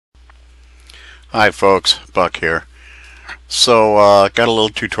Hi folks, Buck here. So got a little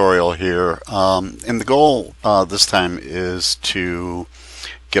tutorial here, and the goal this time is to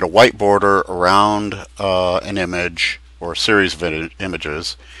get a white border around an image or a series of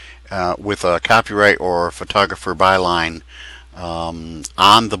images with a copyright or photographer byline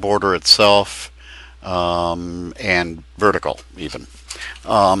on the border itself and vertical even.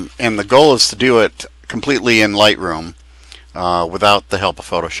 And the goal is to do it completely in Lightroom without the help of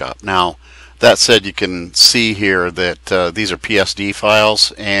Photoshop. Now, that said, you can see here that these are PSD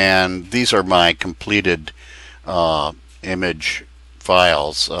files, and these are my completed image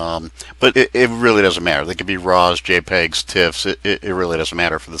files. But it really doesn't matter. They could be RAWs, JPEGs, TIFFs. It really doesn't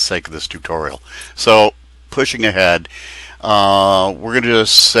matter for the sake of this tutorial. So, pushing ahead, we're going to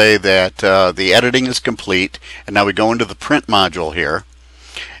just say that the editing is complete, and now we go into the print module here.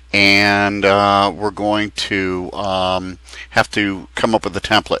 And we're going to have to come up with a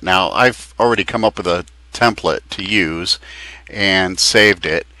template. Now, I've already come up with a template to use and saved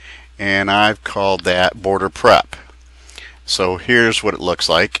it, and I've called that border prep. So here's what it looks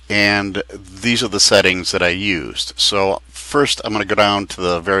like, and these are the settings that I used. So first I'm going to go down to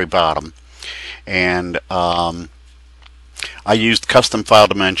the very bottom, and I used custom file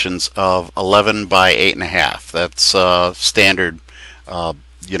dimensions of 11 by 8.5. That's standard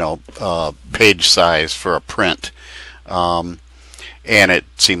page size for a print, and it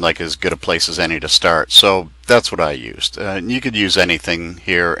seemed like as good a place as any to start, so that's what I used. You could use anything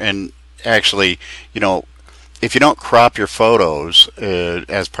here, and actually, if you don't crop your photos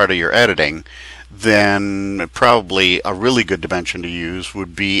as part of your editing, then probably a really good dimension to use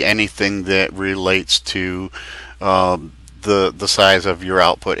would be anything that relates to the size of your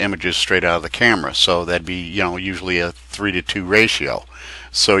output images straight out of the camera. So that'd be usually a 3:2 ratio.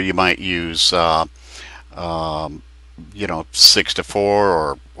 So you might use 6:4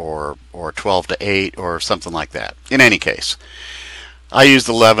 or 12:8 or something like that. In any case, I used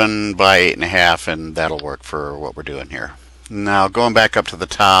 11 by 8.5, and that'll work for what we're doing here. Now, going back up to the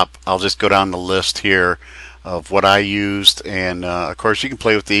top, I'll just go down the list here of what I used, and of course you can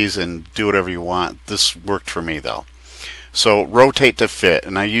play with these and do whatever you want. This worked for me though. So rotate to fit,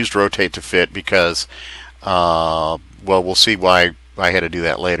 and I used rotate to fit because well, we'll see why I had to do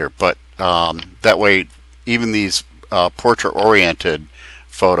that later, but that way even these portrait oriented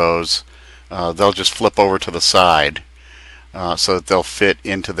photos, they'll just flip over to the side so that they'll fit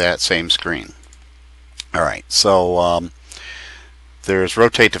into that same screen. Alright, so there's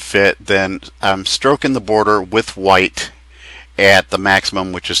rotate to fit. Then I'm stroking the border with white at the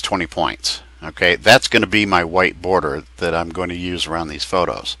maximum, which is 20 points. Okay, that's going to be my white border that I'm going to use around these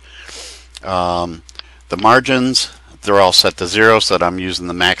photos. The margins, they're all set to 0, so that I'm using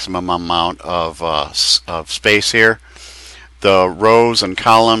the maximum amount of space here. The rows and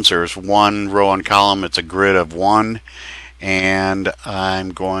columns, there's one row and column, it's a grid of 1, and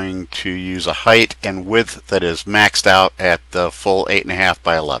I'm going to use a height and width that is maxed out at the full 8.5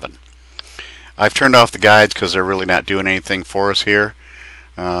 by 11. I've turned off the guides because they're really not doing anything for us here.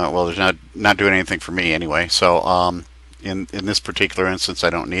 Well, they're not doing anything for me anyway, so in this particular instance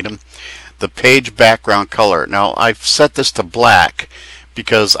I don't need them. The page background color, now I've set this to black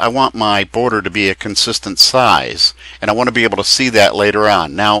because I want my border to be a consistent size, and I want to be able to see that later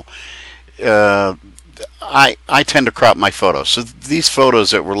on. Now I tend to crop my photos, so these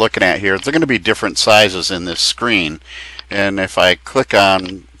photos that we're looking at here, they're going to be different sizes in this screen, and if I click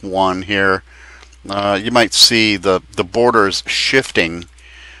on one here, you might see the borders shifting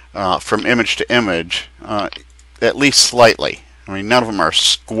from image to image, at least slightly. I mean, none of them are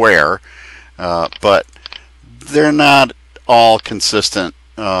square, but they're not all consistent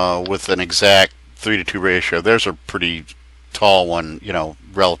with an exact 3:2 ratio. There's a pretty tall one,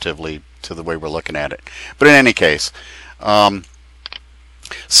 relatively to the way we're looking at it. But in any case,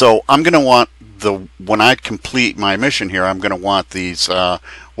 so I'm going to want when I complete my mission here, I'm going to want these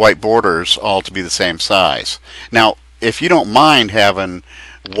white borders all to be the same size. Now, if you don't mind having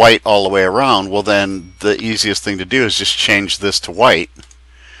white all the way around, well then the easiest thing to do is just change this to white,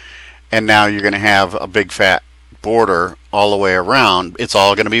 and now you're going to have a big fat border all the way around. It's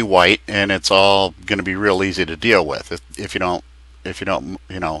all going to be white, and it's all going to be real easy to deal with if you don't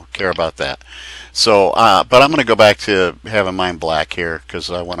care about that. So but I'm going to go back to having mine black here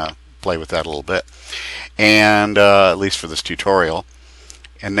because I want to play with that a little bit, and at least for this tutorial.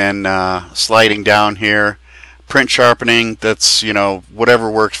 And then sliding down here, print sharpening, that's whatever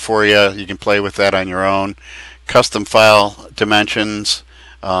works for you. You can play with that on your own. Custom file dimensions,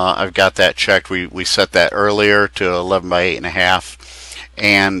 I've got that checked. We set that earlier to 11 by 8.5,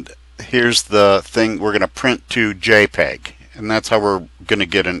 and here's the thing, we're going to print to JPEG. and that's how we're going to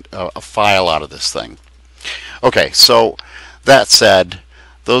get a file out of this thing. Okay, so that said,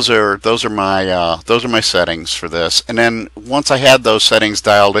 those are my settings for this. And then once I had those settings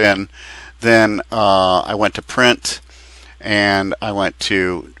dialed in, then I went to print, and I went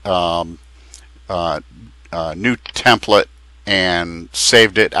to new template and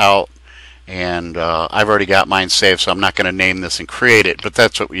saved it out. And I've already got mine saved, so I'm not going to name this and create it, but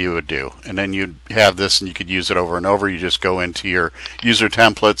that's what you would do. And then you'd have this and you could use it over and over. You just go into your user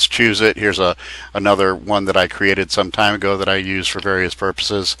templates, choose it. Here's another one that I created some time ago that I use for various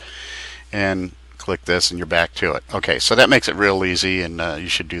purposes, and click this and you're back to it. Okay, so that makes it real easy, and you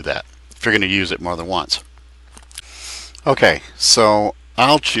should do that if you're going to use it more than once. Okay, so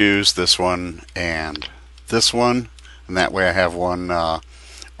I'll choose this one and this one, and that way I have one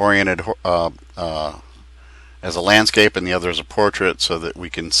oriented as a landscape and the other as a portrait, so that we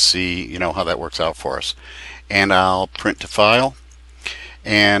can see how that works out for us. And I'll print to file,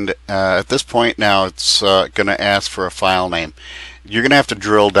 and at this point now it's going to ask for a file name. You're going to have to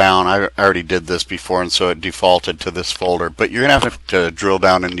drill down. I already did this before, and so it defaulted to this folder, but you're going to have to drill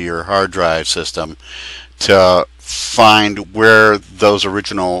down into your hard drive system to find where those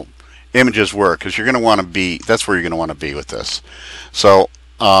original images were, because you're going to want to be, that's where you're going to want to be with this. So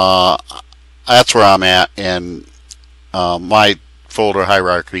that's where I'm at in my folder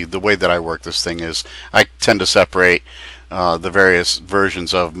hierarchy. The way that I work this thing is I tend to separate the various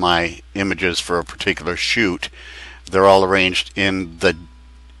versions of my images for a particular shoot. They're all arranged in the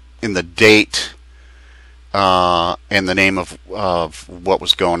date and the name of what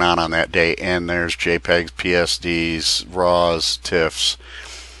was going on that day. And there's JPEGs, PSDs, RAWs, TIFFs.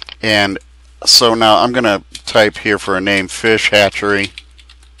 And so now I'm going to type here for a name, Fish Hatchery.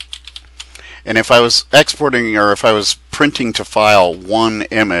 And if I was exporting, or if I was printing to file one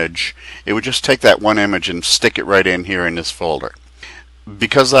image, it would just take that one image and stick it right in here in this folder.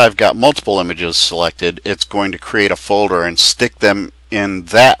 Because I've got multiple images selected, it's going to create a folder and stick them in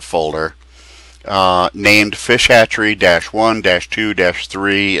that folder named Fish Hatchery -1, -2,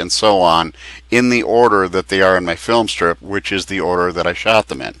 -3, and so on, in the order that they are in my film strip, which is the order that I shot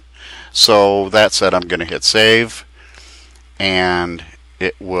them in. So that said, I'm going to hit save, and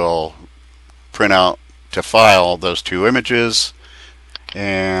it will print out to file those two images.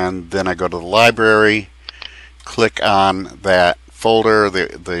 And then I go to the library, click on that folder,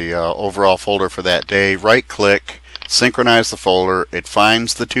 the overall folder for that day, right click, synchronize the folder. It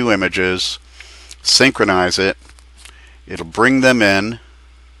finds the two images, synchronize it, it'll bring them in,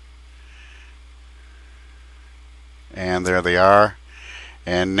 and there they are.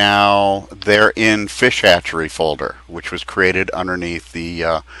 And now they're in Fish Hatchery folder, which was created underneath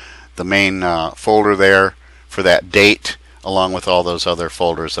the main folder there for that date, along with all those other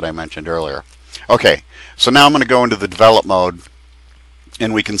folders that I mentioned earlier. Okay, so now I'm going to go into the develop mode,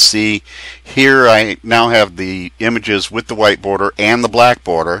 and we can see here I now have the images with the white border and the black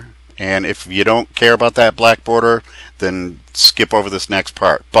border. And if you don't care about that black border, then skip over this next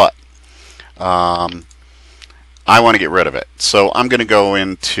part. But I want to get rid of it. So I'm going to go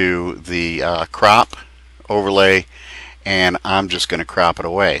into the crop overlay, and I'm just going to crop it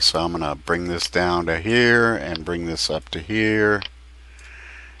away. So I'm going to bring this down to here and bring this up to here.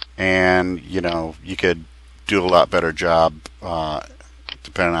 And you could do a lot better job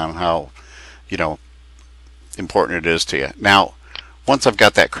depending on how important it is to you. Now, once I've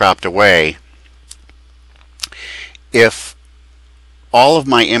got that cropped away, if all of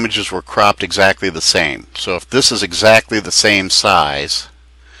my images were cropped exactly the same, so if this is exactly the same size,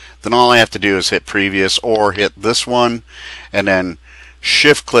 then all I have to do is hit previous or hit this one, and then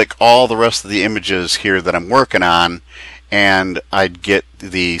shift click all the rest of the images here that I'm working on, and I'd get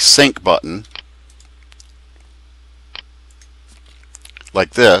the sync button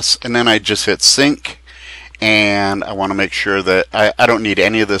like this, and then I just hit sync. And I want to make sure that I don't need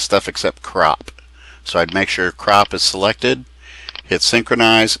any of this stuff except crop. So I'd make sure crop is selected, hit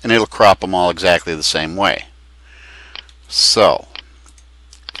synchronize, and it'll crop them all exactly the same way. So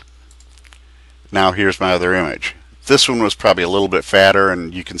now here's my other image. This one was probably a little bit fatter,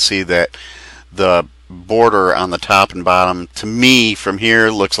 and you can see that the border on the top and bottom, to me from here,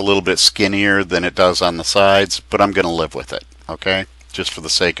 looks a little bit skinnier than it does on the sides, but I'm going to live with it, okay? Just for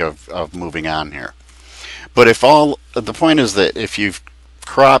the sake of moving on here. But the point is that if you've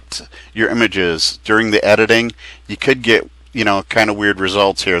cropped your images during the editing, you could get kind of weird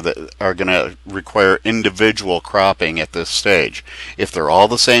results here that are going to require individual cropping at this stage. If they're all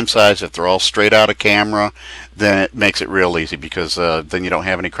the same size, if they're all straight out of camera, then it makes it real easy, because then you don't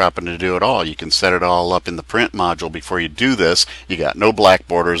have any cropping to do at all. You can set it all up in the print module before you do this. You got no black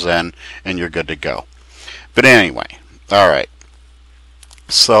borders then, and you're good to go. But anyway, Alright,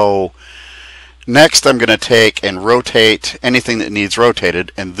 so next I'm going to take and rotate anything that needs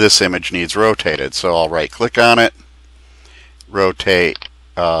rotated, and this image needs rotated. So I'll right click on it, rotate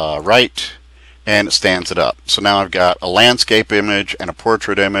right, and it stands it up. So now I've got a landscape image and a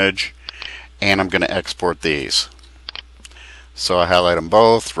portrait image, and I'm going to export these. So I highlight them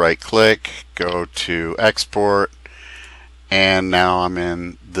both, right click, go to export, and now I'm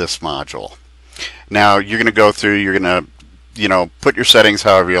in this module. Now you're going to go through, you're going to put your settings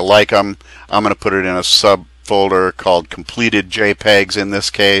however you like them. I'm going to put it in a subfolder called completed JPEGs in this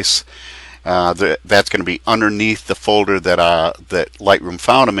case. That's going to be underneath the folder that Lightroom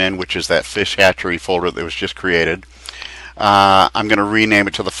found them in, which is that fish hatchery folder that was just created. I'm going to rename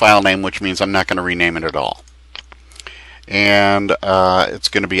it to the file name, which means I'm not going to rename it at all. And it's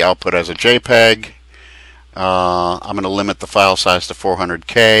going to be output as a JPEG. I'm going to limit the file size to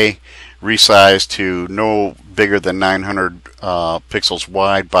 400K, resize to no bigger than 900 pixels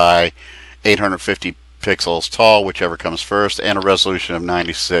wide by 850 pixels tall, whichever comes first, and a resolution of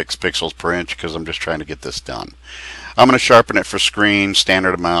 96 pixels per inch because I'm just trying to get this done. I'm going to sharpen it for screen,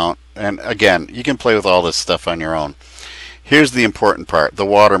 standard amount, and again, you can play with all this stuff on your own. Here's the important part, the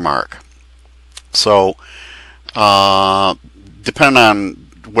watermark. So depending on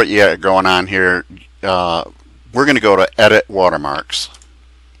what you got going on here, we're going to go to Edit Watermarks,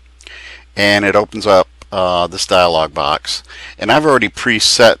 and it opens up this dialog box, and I've already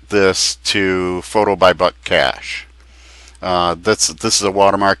preset this to Photo by Buck Cash. This is a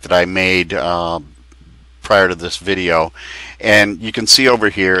watermark that I made prior to this video, and you can see over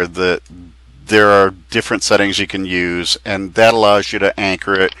here that there are different settings you can use, and that allows you to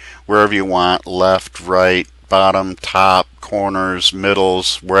anchor it wherever you want, left, right, bottom, top, corners,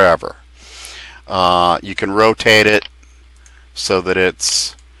 middles, wherever. You can rotate it so that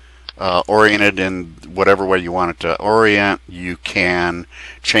it's oriented in whatever way you want it to orient. You can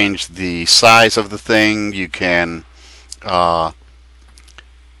change the size of the thing. You can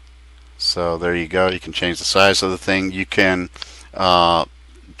so there you go, you can change the size of the thing. You can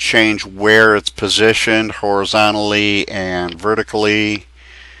change where it's positioned horizontally and vertically.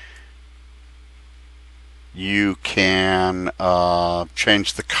 You can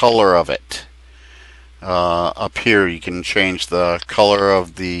change the color of it. Up here you can change the color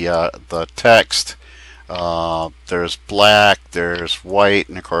of the text. There's black, there's white,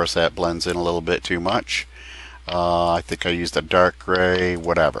 and of course that blends in a little bit too much. I think I used a dark gray,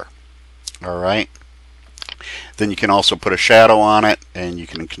 whatever. Alright. Then you can also put a shadow on it, and you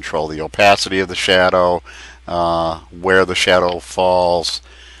can control the opacity of the shadow, where the shadow falls,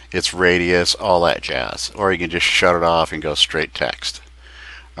 its radius, all that jazz. Or you can just shut it off and go straight text.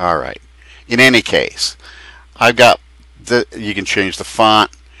 Alright. In any case, I've got you can change the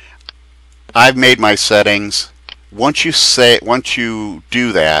font. I've made my settings. Once you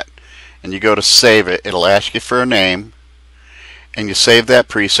do that and you go to save it, it'll ask you for a name, and you save that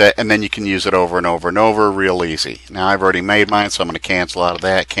preset, and then you can use it over and over and over real easy. Now I've already made mine, so I'm going to cancel out of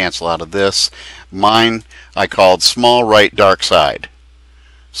that, cancel out of this. Mine I called small right dark side.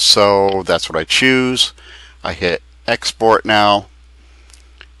 So that's what I choose. I hit export now.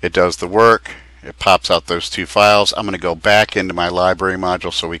 It does the work. It pops out those two files. I'm going to go back into my library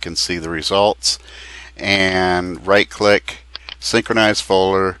module so we can see the results, and right click, synchronize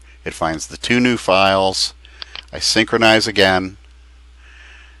folder. It finds the two new files. I synchronize again,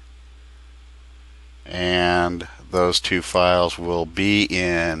 and those two files will be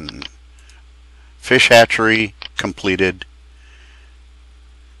in fish hatchery completed.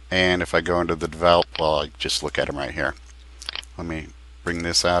 And if I go into the develop, well, I just look at them right here. Let me bring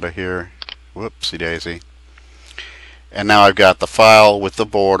this out of here. Whoopsie daisy. And now I've got the file with the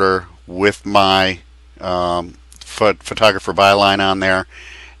border with my photographer byline on there,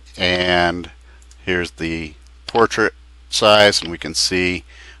 and here's the portrait size, and we can see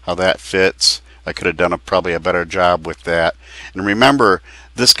how that fits. I could have done probably a better job with that. And remember,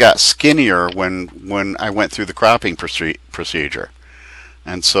 this got skinnier when I went through the cropping procedure,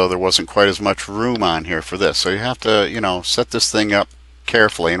 and so there wasn't quite as much room on here for this. So you have to set this thing up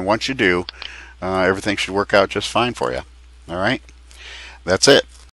carefully, and once you do, everything should work out just fine for you. Alright, that's it.